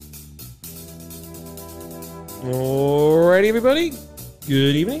Alrighty, everybody.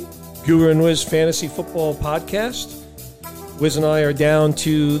 Good evening. Guru and Wiz Fantasy Football Podcast. Wiz and I are down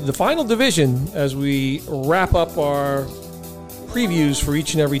to the final division as we wrap up our previews for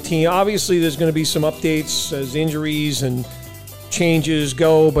each and every team. Obviously, there's going to be some updates as injuries and changes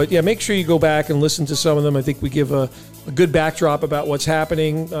go, but yeah, make sure you go back and listen to some of them. I think we give a good backdrop about what's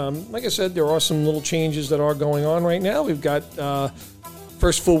happening. Like I said, there are some little changes that are going on right now. We've got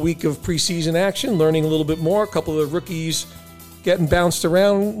first full week of preseason action, learning a little bit more. A couple of rookies getting bounced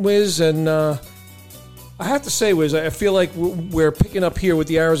around, Wiz. And I have to say, Wiz, I feel like we're picking up here with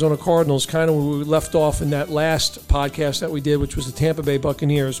the Arizona Cardinals, kind of where we left off in that last podcast that we did, which was the Tampa Bay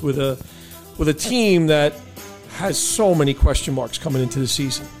Buccaneers, with a team that has so many question marks coming into the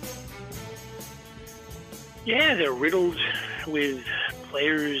season. Yeah, they're riddled with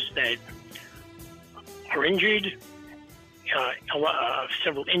players that are injured.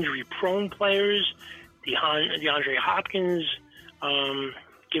 Several injury-prone players. DeAndre Hopkins,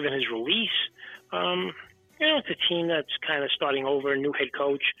 given his release, it's a team that's kind of starting over, new head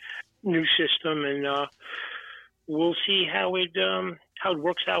coach, new system, and we'll see how it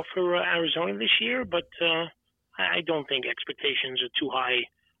works out for Arizona this year. But I don't think expectations are too high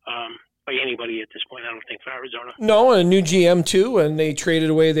by anybody at this point, I don't think, for Arizona. No, and a new GM too, and they traded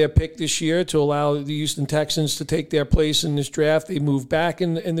away their pick this year to allow the Houston Texans to take their place in this draft. They moved back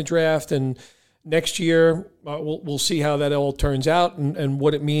in the draft, and next year we'll see how that all turns out and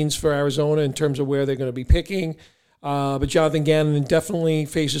what it means for Arizona in terms of where they're going to be picking. But Jonathan Gannon definitely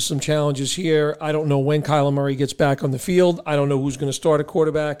faces some challenges here. I don't know when Kyler Murray gets back on the field. I don't know who's going to start a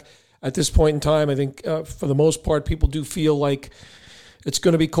quarterback at this point in time. I think for the most part, people do feel like it's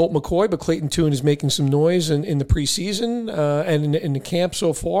going to be Colt McCoy, but Clayton Tune is making some noise in the preseason and in the camp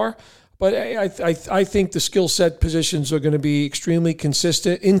so far. But I think the skill set positions are going to be extremely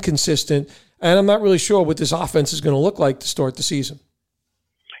inconsistent, and I'm not really sure what this offense is going to look like to start the season.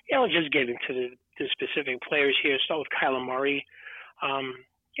 Yeah, I'll just get into the specific players here. Start with Kyler Murray.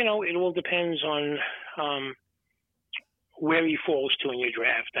 It all depends on where he falls to in your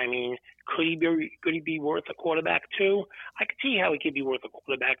draft. I mean, could he be worth a quarterback too? I could see how he could be worth a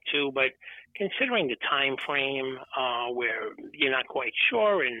quarterback too, but considering the time frame where you're not quite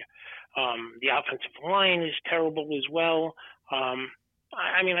sure, and the offensive line is terrible as well. I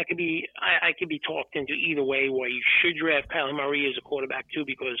could be talked into either way, where you should draft Kyler Murray as a quarterback too,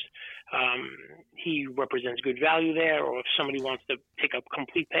 because he represents good value there, or if somebody wants to take a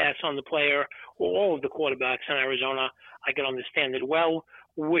complete pass on the player or all of the quarterbacks in Arizona, I can understand it well.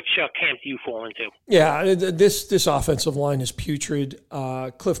 Which camp do you fall into? Yeah, this offensive line is putrid.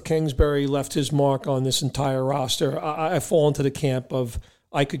 Cliff Kingsbury left his mark on this entire roster. I fall into the camp of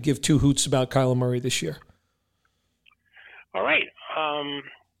I could give two hoots about Kyler Murray this year. All right.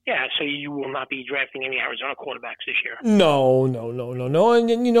 So you will not be drafting any Arizona quarterbacks this year? No.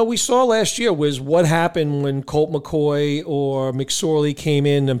 And we saw last year was what happened when Colt McCoy or McSorley came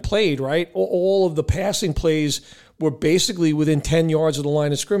in and played, right? All of the passing plays were basically within 10 yards of the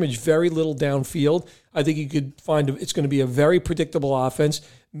line of scrimmage, very little downfield. I think you could find it's going to be a very predictable offense,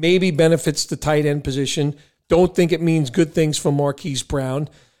 maybe benefits the tight end position. Don't think it means good things for Marquise Brown.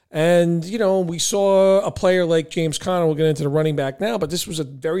 And, we saw a player like James Conner. We'll get into the running back now, but this was a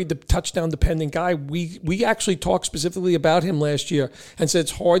very touchdown-dependent guy. We actually talked specifically about him last year and said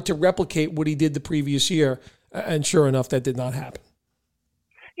it's hard to replicate what he did the previous year. And sure enough, that did not happen.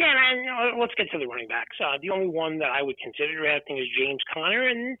 Yeah, and let's get to the running backs. The only one that I would consider drafting is James Conner.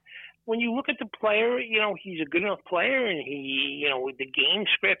 And when you look at the player, he's a good enough player, and the game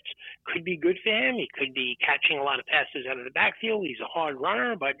script could be good for him. He could be catching a lot of passes out of the backfield. He's a hard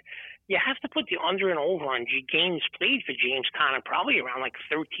runner, but you have to put the under and over on games played for James Conner, probably around like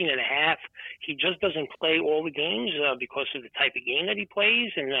 13.5. He just doesn't play all the games because of the type of game that he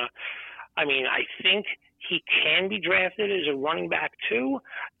plays. And, I think he can be drafted as a running back too.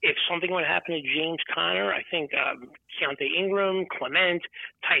 If something would happen to James Conner, I think Keontae Ingram, Clement,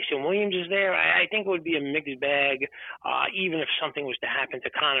 Tyson Williams is there. I think it would be a mixed bag, even if something was to happen to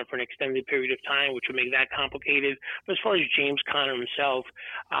Conner for an extended period of time, which would make that complicated. But as far as James Conner himself,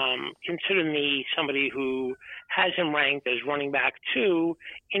 consider me somebody who has him ranked as running back 2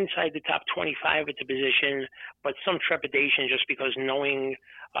 inside the top 25 at the position, but some trepidation just because knowing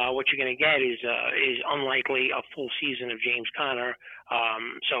what you're going to get is unlikely a full season of James Conner.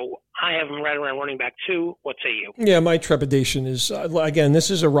 So I have him right around running back 2. What say you? Yeah, my trepidation is, again, this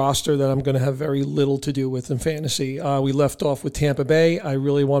is a roster that I'm going to have very little to do with in fantasy. We left off with Tampa Bay. I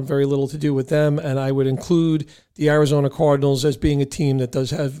really want very little to do with them, and I would include the Arizona Cardinals as being a team that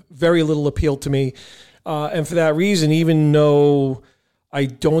does have very little appeal to me. And for that reason, even though I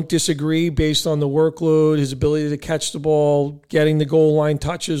don't disagree based on the workload, his ability to catch the ball, getting the goal line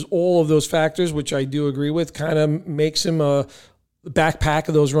touches, all of those factors, which I do agree with, kind of makes him a backpack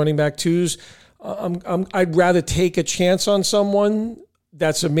of those running back twos. I'd rather take a chance on someone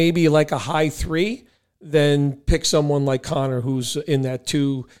that's maybe like a high 3 than pick someone like Connor, who's in that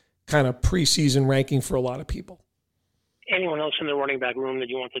 2 kind of preseason ranking for a lot of people. Anyone else in the running back room that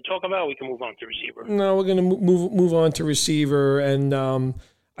you want to talk about? We can move on to receiver. No, we're going to move on to receiver. And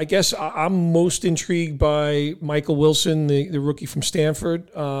I guess I'm most intrigued by Michael Wilson, the rookie from Stanford.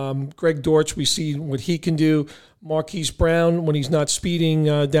 Greg Dortch, we see what he can do. Marquise Brown, when he's not speeding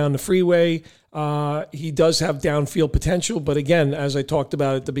down the freeway, he does have downfield potential. But again, as I talked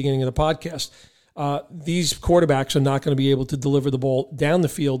about at the beginning of the podcast, these quarterbacks are not going to be able to deliver the ball down the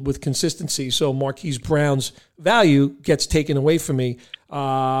field with consistency. So Marquise Brown's value gets taken away from me.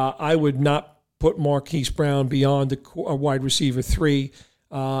 I would not put Marquise Brown beyond a wide receiver 3.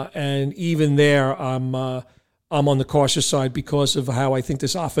 And even there, I'm on the cautious side because of how I think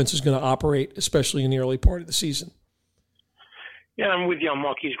this offense is going to operate, especially in the early part of the season. Yeah, I'm with you on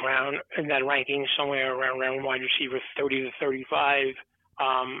Marquise Brown in that ranking, somewhere around wide receiver 30 to 35.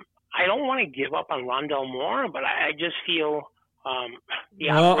 I don't want to give up on Rondell Moore, but I just feel I'm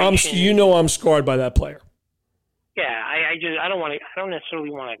scarred by that player. Yeah, I don't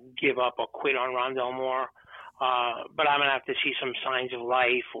necessarily want to give up or quit on Rondell Moore, but I'm gonna have to see some signs of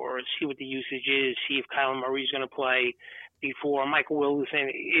life or see what the usage is, see if Kyle Murray's going to play before. Michael Wilson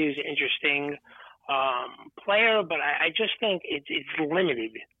is an interesting player, but I just think it's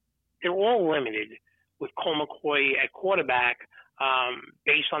limited. They're all limited with Cole McCoy at quarterback.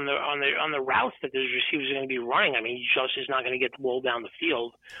 Based on the routes that those receivers are going to be running, I mean, he just is not going to get the ball down the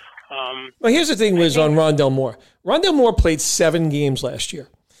field. Well, here's the thing, Wiz, on Rondell Moore. Rondell Moore played 7 games last year.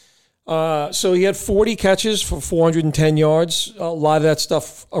 So he had 40 catches for 410 yards. A lot of that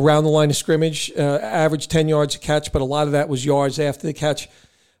stuff around the line of scrimmage, average 10 yards a catch, but a lot of that was yards after the catch.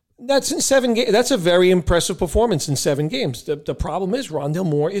 That's in 7 games. That's a very impressive performance in 7 games. The problem is Rondell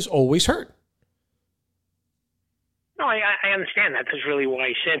Moore is always hurt. No, I understand that. That's really why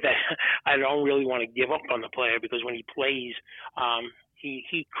I said that I don't really want to give up on the player, because when he plays,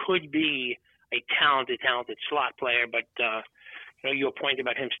 he could be a talented slot player. But your point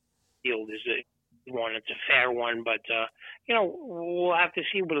about him field is a one. It's a fair one, but we'll have to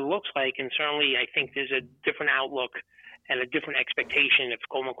see what it looks like. And certainly, I think there's a different outlook and a different expectation if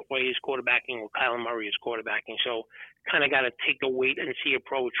Cole McCoy is quarterbacking or Kyle Murray is quarterbacking. So, kind of got to take the wait and see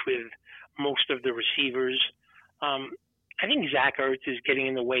approach with most of the receivers. I think Zach Ertz is getting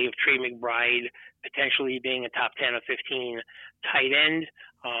in the way of Trey McBride potentially being a top 10 or 15 tight end.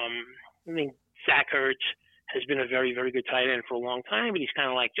 I think Zach Ertz has been a very, very good tight end for a long time, but he's kind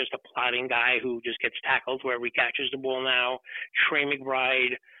of like just a plodding guy who just gets tackled wherever he catches the ball now. Trey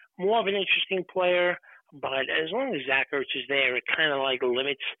McBride, more of an interesting player, but as long as Zach Ertz is there, it kind of like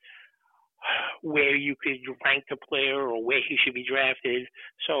limits where you could rank the player or where he should be drafted.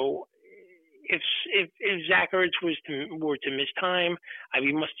 So if Zach Ertz were to miss time, I'd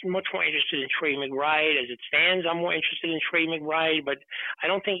be much more interested in Trey McBride. As it stands, I'm more interested in Trey McBride, but I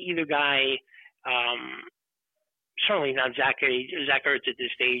don't think either guy, certainly not Zach Ertz at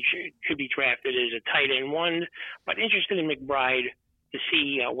this stage, could be drafted as a tight end 1, but interested in McBride to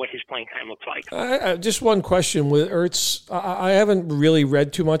see what his playing time looks like. Just one question with Ertz. I haven't really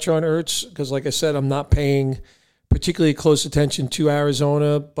read too much on Ertz because, like I said, I'm not paying particularly close attention to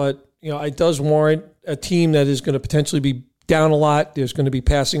Arizona, but it does warrant a team that is going to potentially be down a lot. There's going to be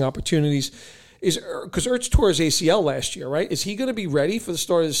passing opportunities. Because Ertz tore his ACL last year, right? Is he going to be ready for the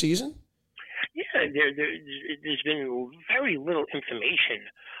start of the season? Yeah, there's been very little information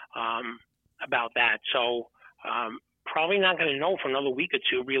about that. So probably not going to know for another week or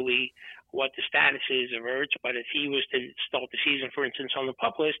two really what the status is of Ertz. But if he was to start the season, for instance, on the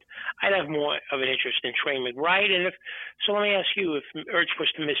PUP list, I'd have more of an interest in Trey McBride. And so let me ask you, if Ertz was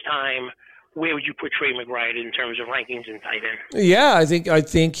to miss time, where would you put Trey McBride in terms of rankings and tight end? Yeah, I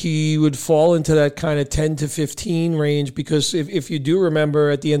think he would fall into that kind of 10 to 15 range, because if you do remember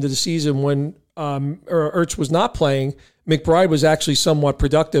at the end of the season when Ertz was not playing, McBride was actually somewhat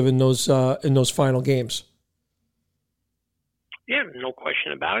productive in those final games. Yeah, no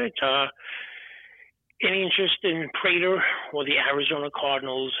question about it. Any interest in Prater or the Arizona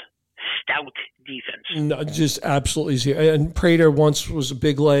Cardinals' stout defense? No, just absolutely zero. And Prater once was a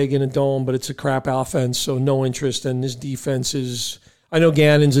big leg in a dome, but it's a crap offense, so no interest. And his defense is, I know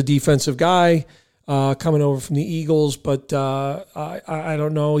Gannon's a defensive guy coming over from the Eagles, but I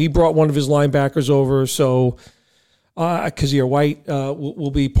don't know. He brought one of his linebackers over, so Kazir White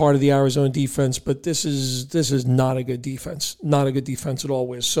will be part of the Arizona defense, but this is not a good defense. Not a good defense at all,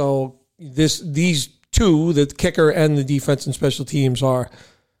 Wiz. So these two, the kicker and the defense and special teams, are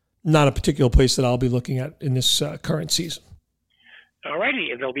not a particular place that I'll be looking at in this current season. All righty,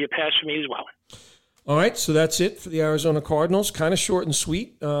 and there'll be a pass for me as well. All right, so that's it for the Arizona Cardinals. Kind of short and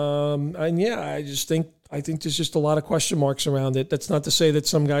sweet. And yeah, I think there's just a lot of question marks around it. That's not to say that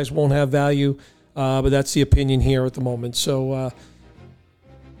some guys won't have value, but that's the opinion here at the moment. So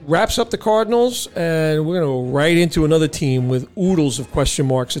wraps up the Cardinals, and we're going to go right into another team with oodles of question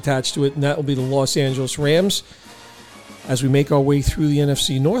marks attached to it, and that will be the Los Angeles Rams. As we make our way through the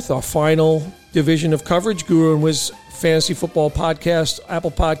NFC North, our final division of coverage, Guru and Wiz Fantasy Football Podcast, Apple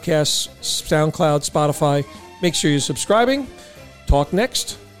Podcasts, SoundCloud, Spotify. Make sure you're subscribing. Talk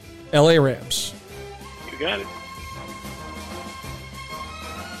next. LA Rams. You got it.